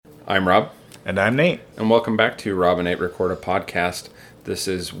I'm Rob. And I'm Nate. And welcome back to Rob and Nate Record a Podcast. This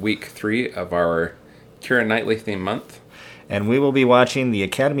is week 3 of our Keira Knightley theme month. And we will be watching the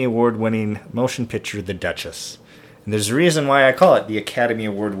Academy Award-winning motion picture, The Duchess. And there's a reason why I call it the Academy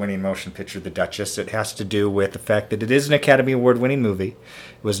Award-winning motion picture, The Duchess. It has to do with the fact that it is an Academy Award-winning movie.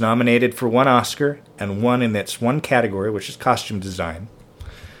 It was nominated for 1 Oscar and won in its one category, which is costume design.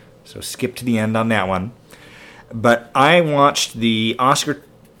 So skip to the end on that one. But I watched the Oscar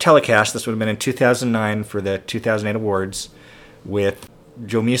telecast, this would have been in 2009 for the 2008 awards, with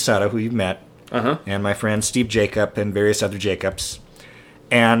Joe Miyasato, who you've met, and my friend Steve Jacob and various other Jacobs.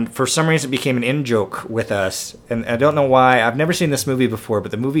 And for some reason it became an in-joke with us. And I don't know why. I've never seen this movie before,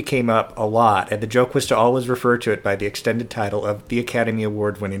 but the movie came up a lot. And the joke was to always refer to it by the extended title of the Academy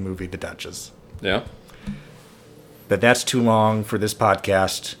Award-winning movie, The Duchess. Yeah. But that's too long for this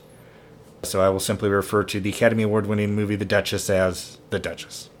podcast. So I will simply refer to the Academy Award-winning movie, The Duchess, as The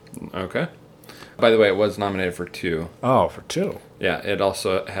Duchess. Okay. By the way, it was nominated for 2. Oh, for 2. Yeah, it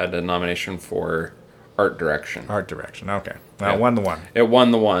also had a nomination for Art Direction. Art Direction, okay. Well, it won the 1. It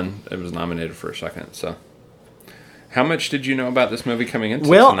won the 1. It was nominated for a 2nd, so. How much did you know about this movie coming into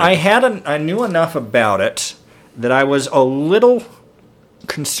Well, tonight? I knew enough about it that I was a little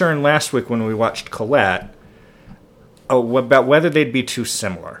concerned last week when we watched Colette about whether they'd be too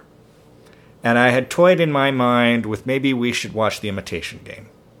similar. And I had toyed in my mind with maybe we should watch The Imitation Game.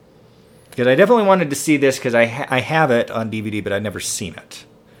 Because I definitely wanted to see this because I have it on DVD, but I'd never seen it.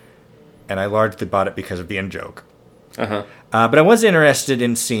 And I largely bought it because of the in-joke. But I was interested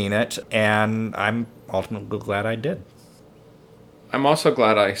in seeing it, and I'm ultimately glad I did. I'm also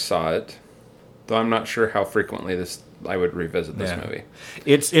glad I saw it, though I'm not sure how frequently I would revisit this movie.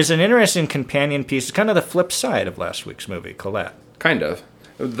 It's an interesting companion piece. It's kind of the flip side of last week's movie, Colette. Kind of.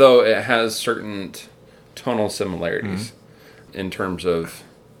 Though it has certain tonal similarities in terms of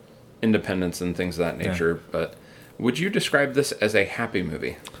independence and things of that nature. Yeah. But would you describe this as a happy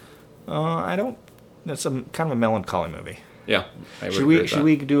movie? I don't. It's kind of a melancholy movie. Yeah. Should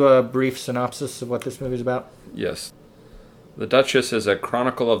we do a brief synopsis of what this movie is about? Yes. The Duchess is a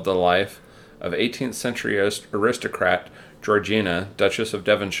chronicle of the life of 18th century aristocrat Georgina, Duchess of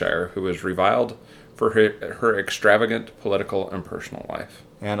Devonshire, who was reviled for her extravagant political and personal life.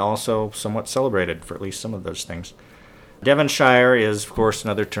 And also somewhat celebrated for at least some of those things. Devonshire is, of course,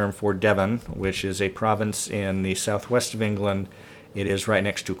 another term for Devon, which is a province in the southwest of England. It is right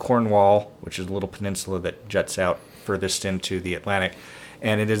next to Cornwall, which is a little peninsula that juts out furthest into the Atlantic.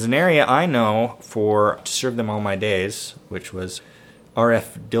 And it is an area I know for To Serve Them All My Days, which was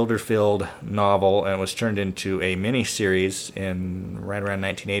R.F. Dilderfield novel, and it was turned into a miniseries in right around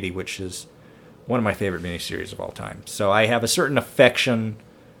 1980, which is one of my favorite miniseries of all time. So I have a certain affection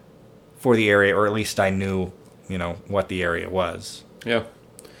for the area, or at least I knew, what the area was. Yeah.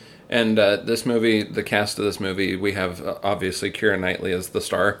 And this movie, the cast of this movie, we have obviously Keira Knightley as the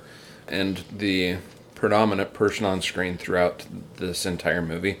star, and the predominant person on screen throughout this entire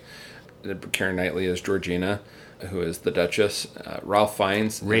movie. Keira Knightley is Georgina, who is the Duchess. Ralph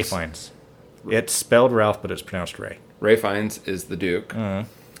Fiennes. Ray Fiennes. It's spelled Ralph, but it's pronounced Ray. Ray Fiennes is the Duke.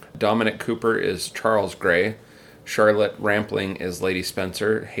 Dominic Cooper is Charles Grey. Charlotte Rampling is Lady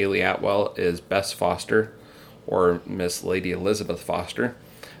Spencer. Haley Atwell is Bess Foster, or Miss Lady Elizabeth Foster.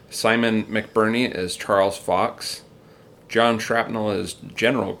 Simon McBurney is Charles Fox. John Shrapnel is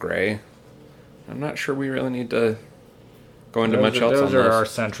General Grey. I'm not sure we really need to go into much else on this. Those are our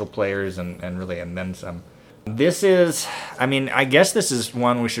central players and then some. This is, I guess this is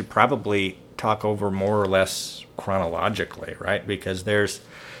one we should probably talk over more or less chronologically, right? Because there's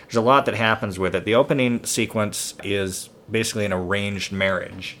a lot that happens with it. The opening sequence is basically an arranged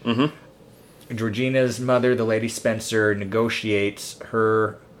marriage. Georgina's mother, the Lady Spencer, negotiates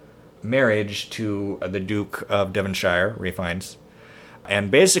her marriage to the Duke of Devonshire, Ray Fiennes. And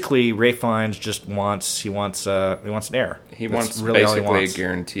basically, Ray Fiennes just wants an heir. He wants really basically a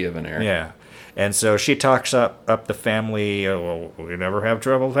guarantee of an heir. Yeah. And so she talks up the family. Well, we never have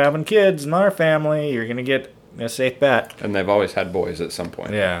trouble having kids in our family. You're going to get a safe bet. And they've always had boys at some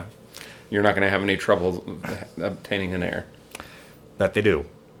point. Yeah. You're not going to have any trouble obtaining an heir. That they do.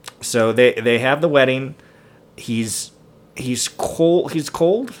 So they have the wedding. He's cold. He's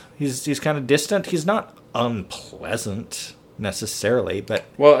kind of distant. He's not unpleasant necessarily, but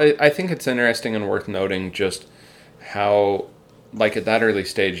well, I think it's interesting and worth noting just how, like at that early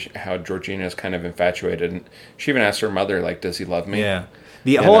stage, how Georgina is kind of infatuated, and she even asks her mother, like, "Does he love me?" Yeah,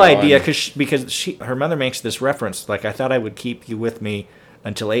 the whole idea because her mother makes this reference, like, I thought I would keep you with me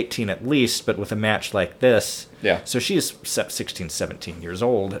until 18 at least, but with a match like this. Yeah. So she's 16, 17 years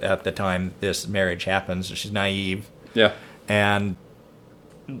old at the time this marriage happens, and she's naive. Yeah. And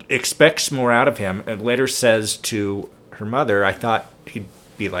expects more out of him, and later says to her mother, I thought he'd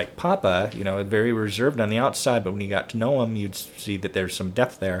be like Papa, very reserved on the outside, but when you got to know him, you'd see that there's some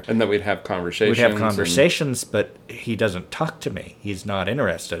depth there. And that we'd have conversations. We'd have conversations, but he doesn't talk to me. He's not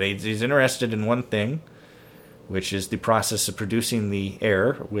interested. He's interested in one thing, which is the process of producing the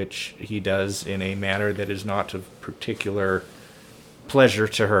heir, which he does in a manner that is not of particular pleasure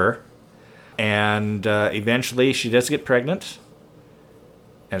to her. And eventually she does get pregnant,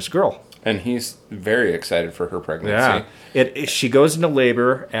 and it's a girl. And he's very excited for her pregnancy. Yeah, she goes into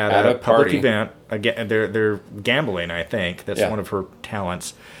labor at a public party. event. Again, they're gambling, I think. That's one of her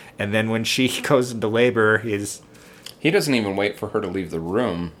talents. And then when she goes into labor, he doesn't even wait for her to leave the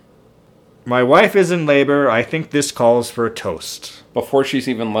room. My wife is in labor. I think this calls for a toast. Before she's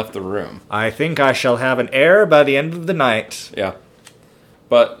even left the room. I think I shall have an heir by the end of the night. Yeah.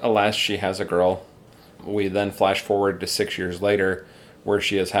 But alas, she has a girl. We then flash forward to 6 years later, where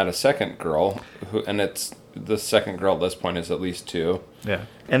she has had a second girl, and it's the second girl at this point is at least 2. Yeah.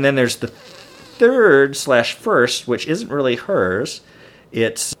 And then there's the third/first, which isn't really hers.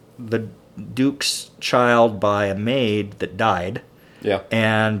 It's the Duke's child by a maid that died. Yeah.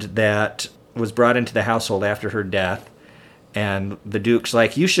 And that was brought into the household after her death. And the Duke's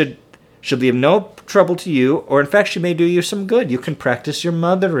like, she'll be of no trouble to you, or in fact, she may do you some good. You can practice your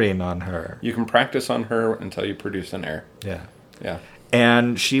mothering on her. You can practice on her until you produce an heir. Yeah. Yeah.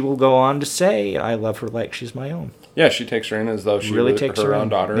 And she will go on to say, I love her like she's my own. Yeah, she takes her in as though she really was takes her her own in.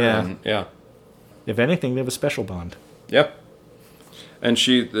 daughter. Yeah. And, yeah. If anything, they have a special bond. Yep. And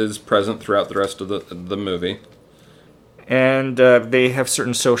she is present throughout the rest of the movie. And they have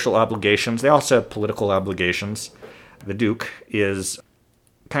certain social obligations. They also have political obligations. The Duke is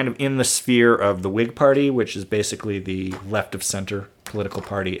kind of in the sphere of the Whig Party, which is basically the left-of-center political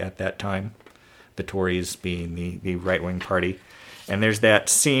party at that time. The Tories being the right-wing party. And there's that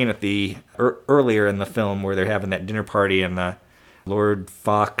scene at the earlier in the film where they're having that dinner party, and the Lord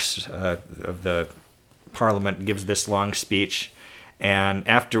Fox of the Parliament gives this long speech, and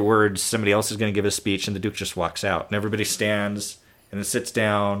afterwards somebody else is going to give a speech, and the Duke just walks out, and everybody stands and then sits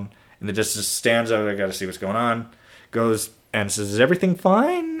down, and then just stands up. I got to see what's going on. Goes and says, "Is everything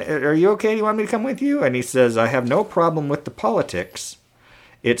fine? Are you okay? Do you want me to come with you?" And he says, "I have no problem with the politics.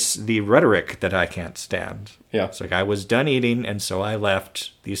 It's the rhetoric that I can't stand." Yeah. It's like, I was done eating, and so I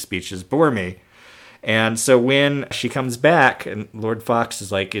left. These speeches bore me. And so when she comes back, and Lord Fox is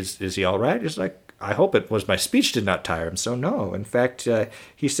like, is he all right? He's like, I hope it was my speech did not tire him. So no. In fact,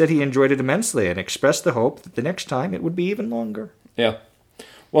 he said he enjoyed it immensely and expressed the hope that the next time it would be even longer. Yeah.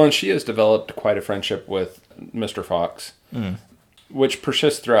 Well, and she has developed quite a friendship with Mr. Fox, which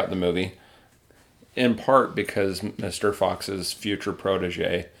persists throughout the movie, in part because Mr. Fox's future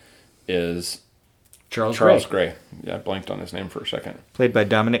protege is Charles Gray. Yeah, I blanked on his name for a second. Played by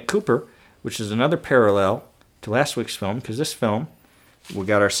Dominic Cooper, which is another parallel to last week's film, because this film, we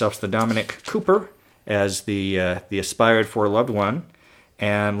got ourselves the Dominic Cooper as the aspired for loved one,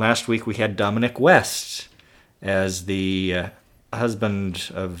 and last week we had Dominic West as the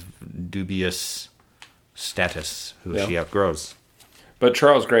husband of dubious status who she outgrows. But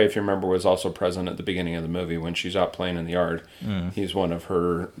Charles Gray, if you remember, was also present at the beginning of the movie when she's out playing in the yard. He's one of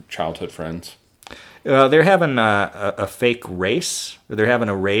her childhood friends. They're having a fake race. They're having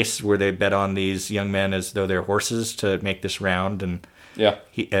a race where they bet on these young men as though they're horses to make this round. And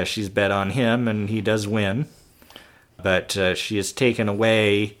she's bet on him, and he does win. But she is taken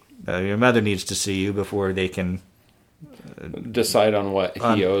away. Your mother needs to see you before they can decide on what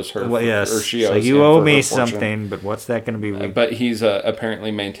he owes her. Well, yes. Or she owes him. You owe me something, but what's that going to be? But he's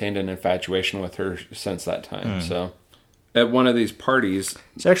apparently maintained an infatuation with her since that time. So at one of these parties...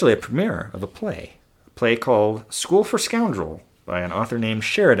 It's actually a premiere of a play called School for Scoundrel by an author named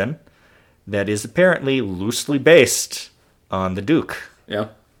Sheridan that is apparently loosely based on the Duke. Yeah.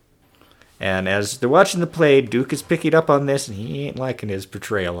 And as they're watching the play, Duke is picking up on this, and he ain't liking his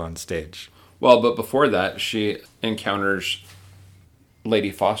portrayal on stage. Well, but before that, she encounters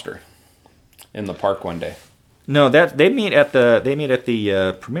Lady Foster in the park one day. No, they meet at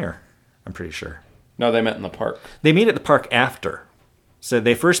the premiere, I'm pretty sure. No, they met in the park. They meet at the park after. So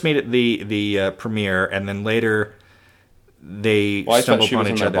they first meet at the premiere, and then later they stumble upon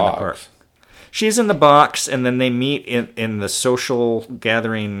each other in the park. She's in the box, and then they meet in the social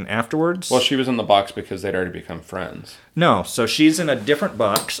gathering afterwards. Well, she was in the box because they'd already become friends. No, so she's in a different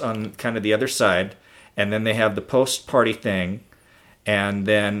box on kind of the other side, and then they have the post-party thing, and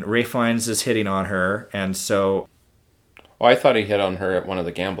then Ray Fiennes is hitting on her, and so... Oh, I thought he hit on her at one of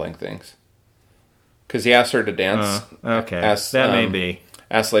the gambling things. Because he asked her to dance. Okay, that may be.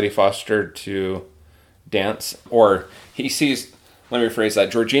 Asked Lady Foster to dance, or he sees... Let me rephrase that.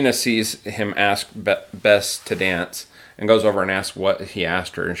 Georgina sees him ask Bess to dance and goes over and asks what he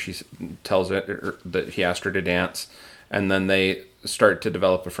asked her, and she tells it that he asked her to dance, and then they start to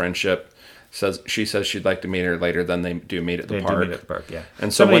develop a friendship. She says she'd like to meet her later. Then they do meet at the park. Yeah.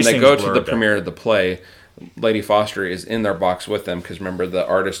 And so when they go to the premiere of the play, Lady Foster is in their box with them because remember the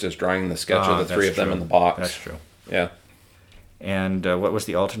artist is drawing the sketch of the three of them in the box. That's true. Yeah. And what was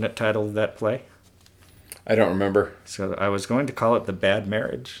the alternate title of that play? I don't remember. So I was going to call it The Bad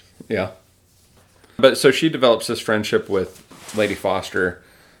Marriage. Yeah. But so she develops this friendship with Lady Foster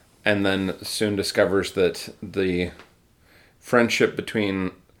and then soon discovers that the friendship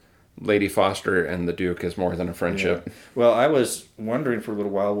between Lady Foster and the Duke is more than a friendship. Yeah. Well, I was wondering for a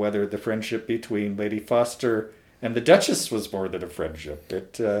little while whether the friendship between Lady Foster and the Duchess was more than a friendship.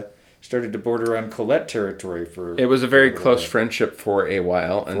 It started to border on Colette territory for... It was a very close friendship for a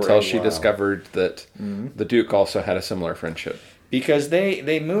while until she discovered that the Duke also had a similar friendship. Because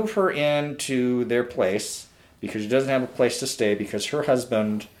they move her into their place because she doesn't have a place to stay because her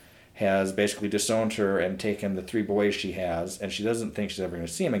husband has basically disowned her and taken the 3 boys she has, and she doesn't think she's ever going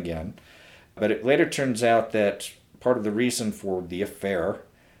to see him again. But it later turns out that part of the reason for the affair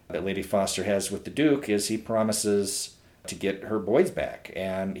that Lady Foster has with the Duke is he promises to get her boys back,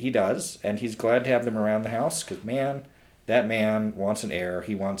 and he does, and he's glad to have them around the house because, man, that man wants an heir.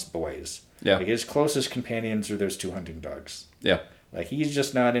 He wants boys. Yeah. Like his closest companions are those 2 hunting dogs. Yeah. Like he's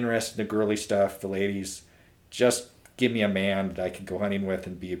just not interested in the girly stuff, the ladies. Just give me a man that I can go hunting with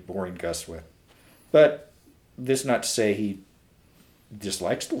and be a boring Gus with. But this not to say he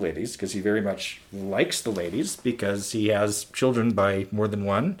dislikes the ladies, because he very much likes the ladies because he has children by more than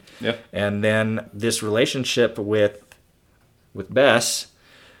one. Yeah. And then this relationship with Bess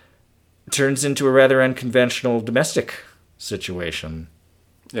turns into a rather unconventional domestic situation.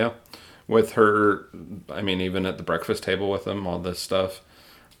 Yeah. With her, I mean, even at the breakfast table with them, all this stuff.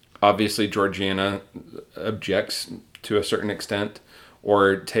 Obviously, Georgina objects to a certain extent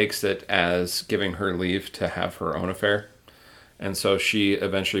or takes it as giving her leave to have her own affair. And so she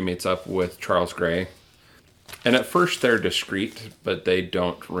eventually meets up with Charles Grey. And at first they're discreet, but they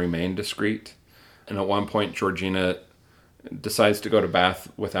don't remain discreet. And at one point, Georgina decides to go to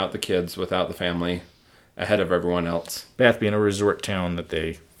Bath without the kids, without the family, ahead of everyone else. Bath being a resort town that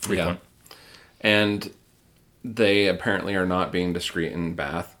they frequent. Yeah. And they apparently are not being discreet in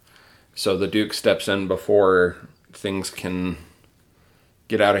Bath. So the Duke steps in before things can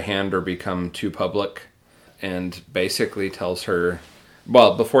get out of hand or become too public and basically tells her,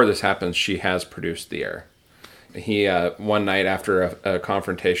 well, before this happens, she has produced the heir. He, one night after a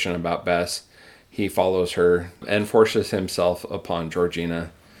confrontation about Bess, he follows her and forces himself upon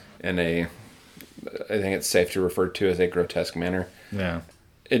Georgina in I think it's safe to refer to as a grotesque manner. Yeah.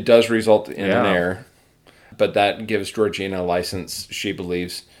 It does result in an heir, but that gives Georgina a license, she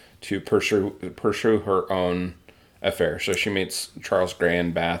believes, to pursue her own affair. So she meets Charles Grey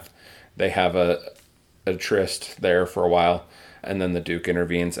in Bath. They have a tryst there for a while, and then the Duke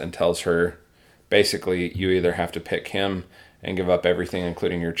intervenes and tells her, basically, you either have to pick him and give up everything,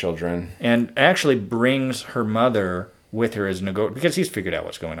 including your children. And actually brings her mother with her as because he's figured out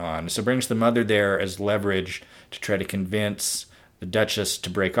what's going on. So brings the mother there as leverage to try to convince the Duchess to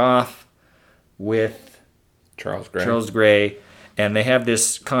break off with Charles Grey. And they have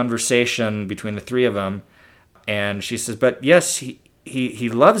this conversation between the 3 of them. And she says, but yes, he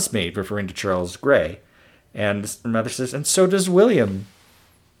loves me, referring to Charles Grey. And her mother says, and so does William.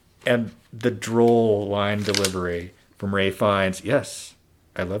 And the droll line delivery from Ray Fiennes, yes,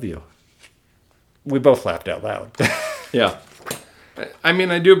 I love you. We both laughed out loud. Yeah. I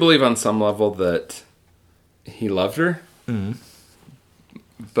mean, I do believe on some level that he loved her,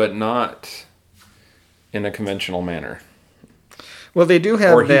 but not in a conventional manner. Well, they do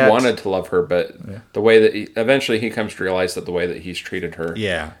have that... Or he wanted to love her, but the way that... eventually he comes to realize that the way that he's treated her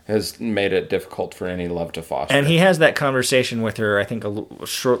has made it difficult for any love to foster. And he has that conversation with her, I think,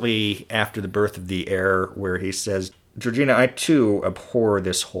 shortly after the birth of the heir, where he says, Georgina, I too abhor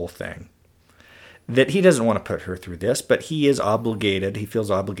this whole thing. That he doesn't want to put her through this, but he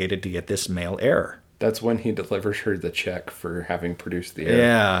feels obligated to get this male heir. That's when he delivers her the check for having produced the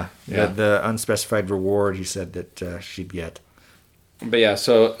heir. Yeah. The unspecified reward he said that she'd get. But yeah,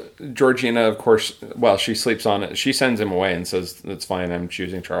 so Georgina, of course, well, she sleeps on it. She sends him away and says, that's fine, I'm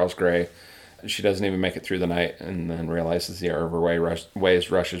choosing Charles Grey. She doesn't even make it through the night and then realizes the error of her ways,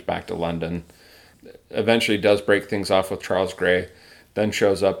 rushes back to London. Eventually does break things off with Charles Grey, then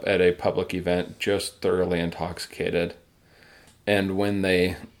shows up at a public event just thoroughly intoxicated. And when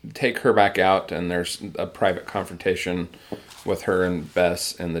they take her back out and there's a private confrontation with her and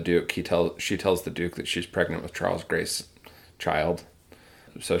Bess and the Duke, she tells the Duke that she's pregnant with Charles Grey's child.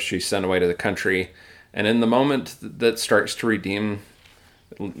 So she's sent away to the country. And in the moment that starts to redeem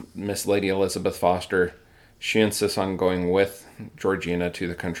Miss Lady Elizabeth Foster, she insists on going with Georgina to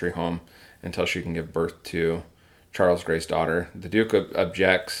the country home until she can give birth to Charles Grey's daughter. The Duke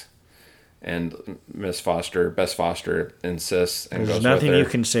objects, and Bess Foster insists and There's goes nothing with her. you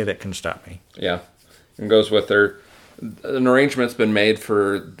can say that can stop me. Yeah, and goes with her. An arrangement's been made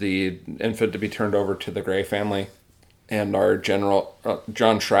for the infant to be turned over to the Grey family, and our general,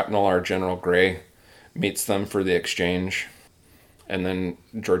 John Shrapnel, our General Grey, meets them for the exchange, and then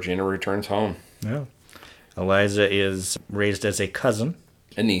Georgina returns home. Yeah. Eliza is raised as a cousin.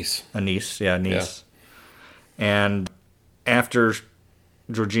 A niece. A niece. And after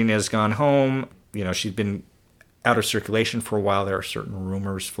Georgina has gone home, she's been out of circulation for a while. There are certain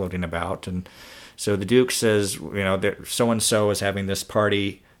rumors floating about. And so the Duke says, that so-and-so is having this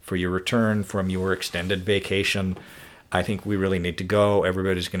party for your return from your extended vacation. I think we really need to go.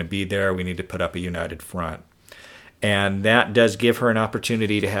 Everybody's going to be there. We need to put up a united front. And that does give her an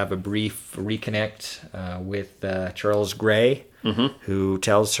opportunity to have a brief reconnect with Charles Grey, who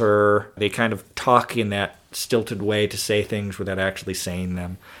tells her, they kind of talk in that stilted way to say things without actually saying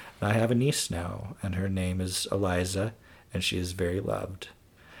them. I have a niece now, and her name is Eliza, and she is very loved.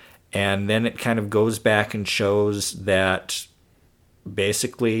 And then it kind of goes back and shows that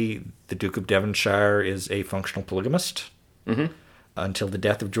basically the Duke of Devonshire is a functional polygamist until the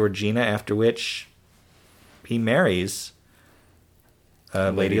death of Georgina, after which he marries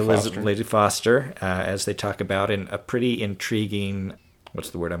Lady Foster, as they talk about in a pretty intriguing, what's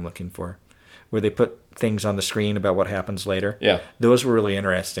the word I'm looking for, where they put things on the screen about what happens later. Yeah. Those were really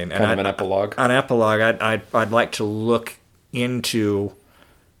interesting. Kind of an epilogue. An epilogue, I'd like to look into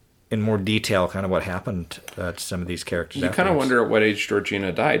in more detail kind of what happened to some of these characters. You kind of wonder at what age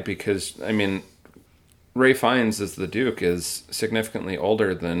Georgina died, because, Ray Fiennes as the Duke is significantly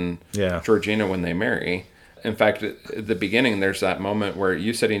older than Georgina when they marry. In fact, at the beginning, there's that moment where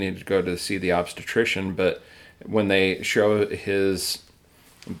you said he needed to go to see the obstetrician, but when they show his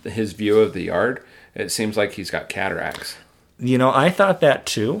view of the yard, it seems like he's got cataracts. I thought that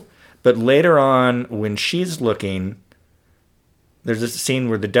too, but later on, when she's looking, there's a scene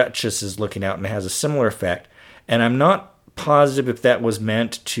where the Duchess is looking out and it has a similar effect, and I'm not positive if that was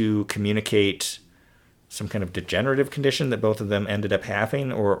meant to communicate some kind of degenerative condition that both of them ended up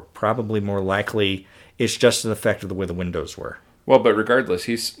having, or probably more likely it's just an effect of the way the windows were. Well, but regardless,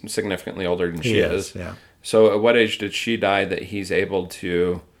 he's significantly older than she is. Yeah. So at what age did she die that he's able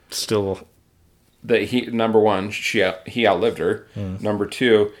to... Still... That he, number one, he outlived her. Number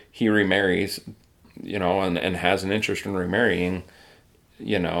two, he remarries, and has an interest in remarrying,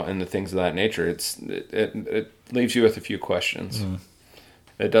 and the things of that nature. It leaves you with a few questions.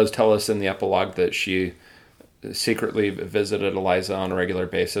 It does tell us in the epilogue that she secretly visited Eliza on a regular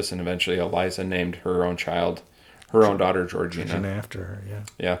basis, and eventually Eliza named her own child, her own daughter, Georgina. After her, yeah.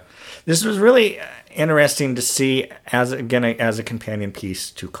 Yeah. This was really interesting to see as a companion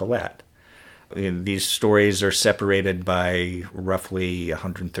piece to Colette. These stories are separated by roughly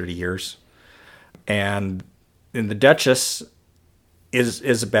 130 years. And the Duchess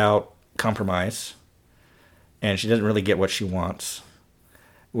is about compromise, and she doesn't really get what she wants.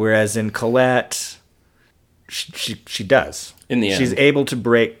 Whereas in Colette, she does. In the end. She's able to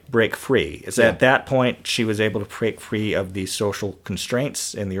break free. At that point, she was able to break free of the social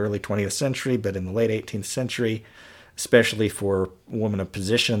constraints in the early 20th century, but in the late 18th century, especially for a woman of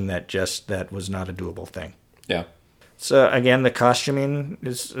position, that was not a doable thing. Yeah. So again, the costuming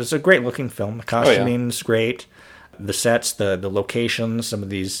is a great looking film. The costuming's great. The sets, the locations, some of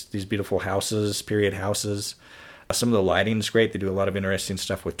these beautiful houses, period houses. Some of the lighting's great. They do a lot of interesting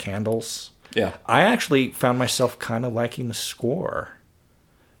stuff with candles. Yeah. I actually found myself kind of liking the score.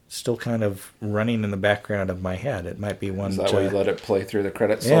 Still kind of running in the background of my head. It might be one. Is that why you let it play through the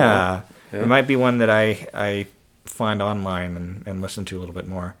credits? Yeah. It might be one that I find online and listen to a little bit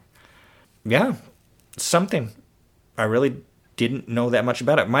more. Yeah. Something. I really didn't know that much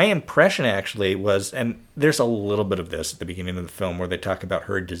about it. My impression actually was, and there's a little bit of this at the beginning of the film where they talk about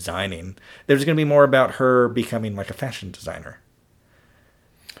her designing. There's going to be more about her becoming like a fashion designer.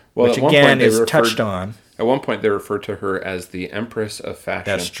 Well, which again is touched on. At one point they refer to her as the Empress of Fashion.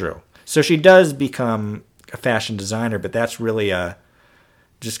 That's true. So she does become a fashion designer, but that's really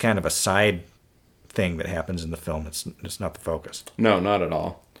just kind of a side thing that happens in the film. It's not the focus. No, not at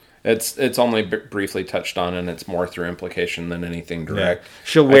all. It's only briefly touched on, and it's more through implication than anything direct. Yeah.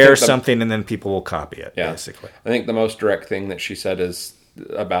 She'll wear something, and then people will copy it, basically. I think the most direct thing that she said is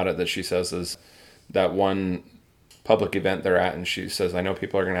that one public event they're at, and she says, I know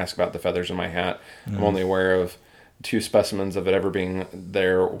people are going to ask about the feathers in my hat. I'm only aware of two specimens of it ever being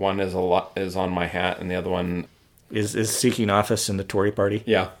there. One is on my hat, and the other one is seeking office in the Tory party.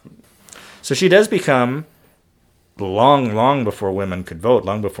 Yeah. So she does become, long before women could vote,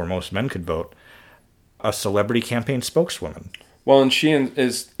 long before most men could vote, a celebrity campaign spokeswoman. Well, and she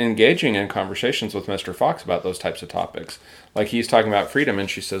is engaging in conversations with Mr. Fox about those types of topics. Like, he's talking about freedom, and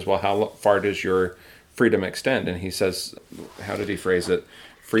she says, well, how far does your freedom extend? And he says, how did he phrase it?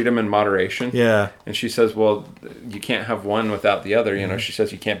 Freedom and moderation. Yeah. And she says, well, you can't have one without the other. You know, she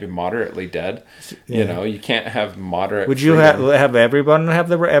says you can't be moderately dead. Yeah. You know, you can't have moderate Would you freedom. have everyone have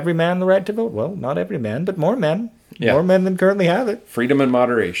every man the right to vote? Well, not every man, but more men. Yeah. More men than currently have it. Freedom and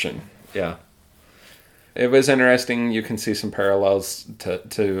moderation. Yeah. It was interesting. You can see some parallels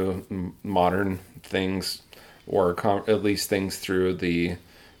to modern things, or at least things through the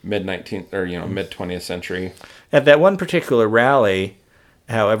mid 20th century. At that one particular rally,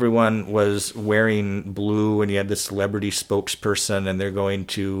 how everyone was wearing blue, and you had the celebrity spokesperson, and they're going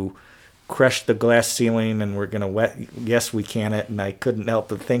to crush the glass ceiling, and we're going to yes, we can it. And I couldn't help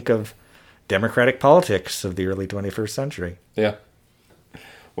but think of democratic politics of the early 21st century. Yeah.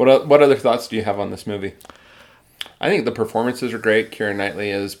 What other thoughts do you have on this movie? I think the performances are great. Keira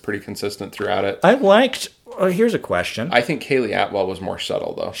Knightley is pretty consistent throughout it. Here's a question. I think Hayley Atwell was more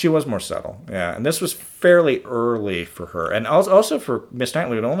subtle, though. She was more subtle, yeah. And this was fairly early for her. And also for Miss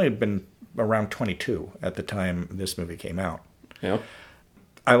Knightley, it only had been around 22 at the time this movie came out. Yeah.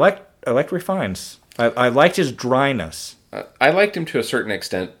 I liked Ray Fiennes. I liked his dryness. I liked him to a certain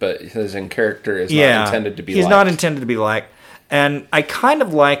extent, but his character is not intended to be he's liked. not intended to be liked. And I kind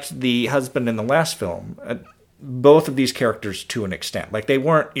of liked the husband in the last film. Both of these characters to an extent. Like, they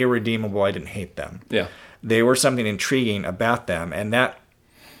weren't irredeemable. I didn't hate them. Yeah. They were something intriguing about them. And that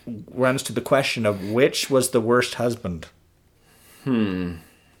runs to the question of which was the worst husband.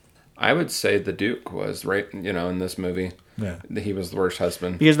 I would say the Duke was, right, in this movie. Yeah. He was the worst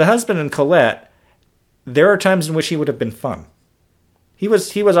husband. Because the husband in Colette, there are times in which he would have been fun. He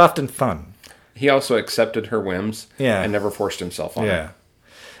was often fun. He also accepted her whims and never forced himself on her. Yeah.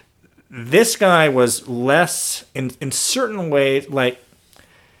 This guy was less, in certain ways, like,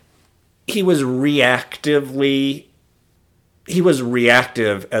 he was reactive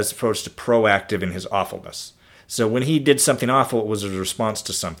as opposed to proactive in his awfulness. So when he did something awful, it was a response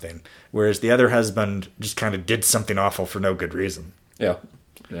to something. Whereas the other husband just kind of did something awful for no good reason. Yeah.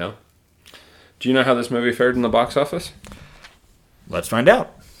 Yeah. Do you know how this movie fared in the box office? Let's find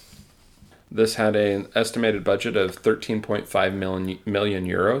out. This had an estimated budget of 13.5 million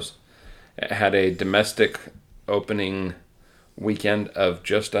euros. It had a domestic opening weekend of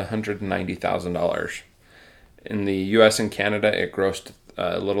just $190,000. In the U.S. and Canada, it grossed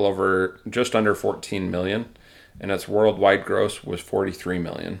just under 14 million, and its worldwide gross was 43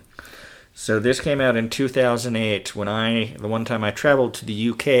 million. So this came out in 2008. The one time I traveled to the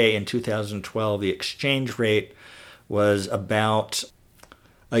UK in 2012, the exchange rate was about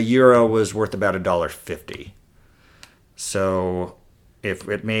 €1 was worth about $1.50. So if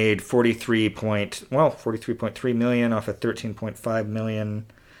it made 43.3 million off of 13.5 million,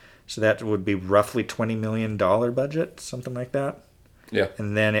 so that would be roughly $20 million budget, something like that. Yeah.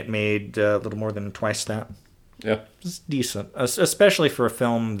 And then it made a little more than twice that. Yeah. It's decent, especially for a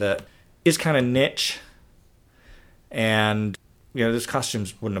film that is kind of niche. And, those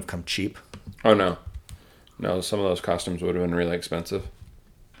costumes wouldn't have come cheap. Oh, no. No, some of those costumes would have been really expensive.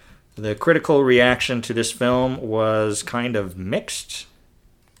 The critical reaction to this film was kind of mixed.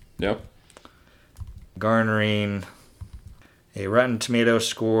 Yep. Garnering a Rotten Tomatoes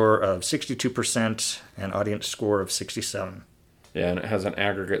score of 62% and audience score of 67%. Yeah, and it has an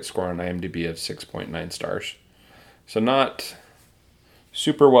aggregate score on IMDb of 6.9 stars. So not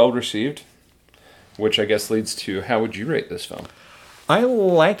super well received, which I guess leads to, how would you rate this film? I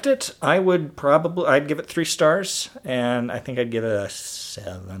liked it. I'd give it 3 stars, and I think I'd give it a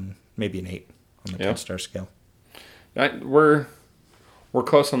 7, maybe an 8 on the 10-star scale. We're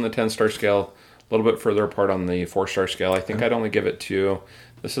close on the 10-star scale, a little bit further apart on the 4-star scale. I think I'd only give it 2.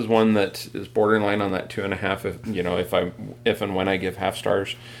 This is one that is borderline on that 2.5. If and when I give half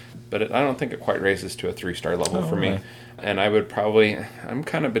stars, but I don't think it quite raises to a 3-star level for me. And I'm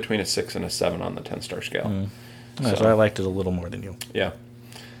kind of between a 6 and a 7 on the 10-star scale. So I liked it a little more than you. Yeah.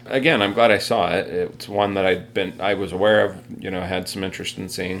 Again, I'm glad I saw it. It's one that I was aware of. Had some interest in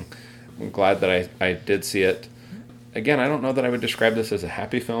seeing. I'm glad that I did see it. Again, I don't know that I would describe this as a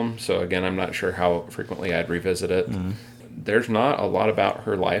happy film. So again, I'm not sure how frequently I'd revisit it. Mm-hmm. There's not a lot about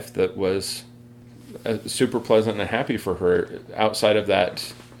her life that was super pleasant and happy for her outside of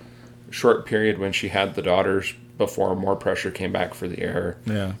that short period when she had the daughters before more pressure came back for the heir.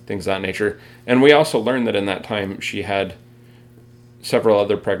 Yeah. Things of that nature. And we also learned that in that time she had several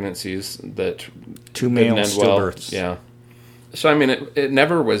other pregnancies that 2 didn't male end stillbirths. Yeah. So, I mean, it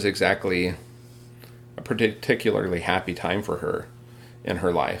never was exactly a particularly happy time for her in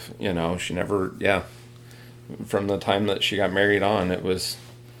her life. You know, she never, from the time that she got married on, it was,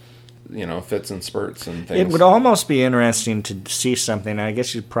 you know, fits and spurts and things. It would almost be interesting to see something. I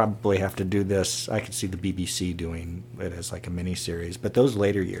guess you'd probably have to do this. I could see the BBC doing it as like a mini-series. But those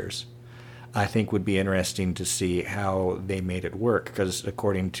later years, I think, would be interesting to see how they made it work. Because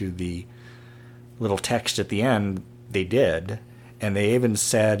according to the little text at the end, they did. And they even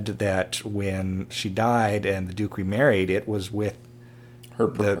said that when she died and the Duke remarried, it was with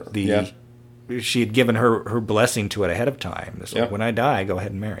she had given her blessing to it ahead of time. It's like, when I die, go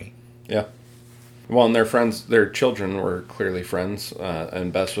ahead and marry. Yeah. Well, and their children were clearly friends,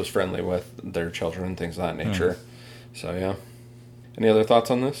 and Bess was friendly with their children and things of that nature. So, yeah. Any other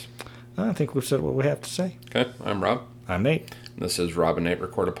thoughts on this? I think we've said what we have to say. Okay, I'm Rob. I'm Nate. This is Rob and Nate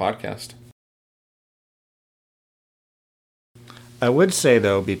Record a Podcast. I would say,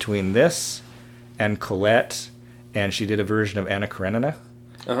 though, between this and Colette, and she did a version of Anna Karenina,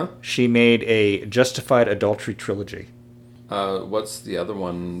 she made a Justified Adultery trilogy. What's the other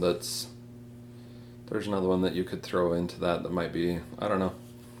one that's... There's another one that you could throw into that might be... I don't know.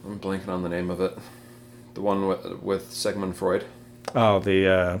 I'm blanking on the name of it. The one with Sigmund Freud. Oh,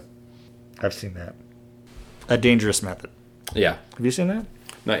 I've seen that. A Dangerous Method. Yeah. Have you seen that?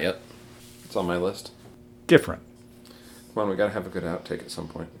 Not yet. It's on my list. Different. Come on, we gotta have a good outtake at some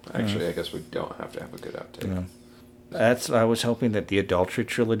point. Actually, I guess we don't have to have a good outtake. Yeah. I was hoping that the Adultery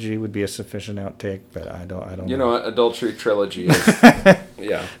trilogy would be a sufficient outtake, but I don't. You know what? Adultery trilogy is...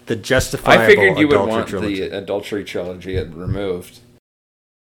 yeah. The Justifiable I figured you would want trilogy. the Adultery trilogy removed.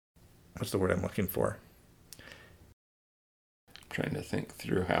 What's the word I'm looking for? Trying to think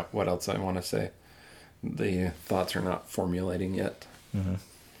through what else I want to say. The thoughts are not formulating yet. Mm-hmm.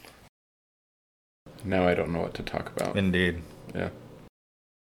 Now I don't know what to talk about. Indeed. Yeah.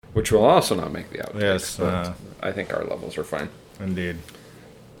 Which will also not make the outtakes. Yes. But I think our levels are fine. Indeed.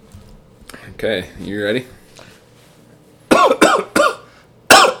 Okay, you ready? That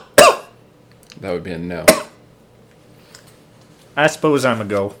would be a no. I suppose I'm a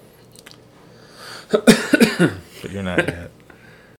go. But you're not yet.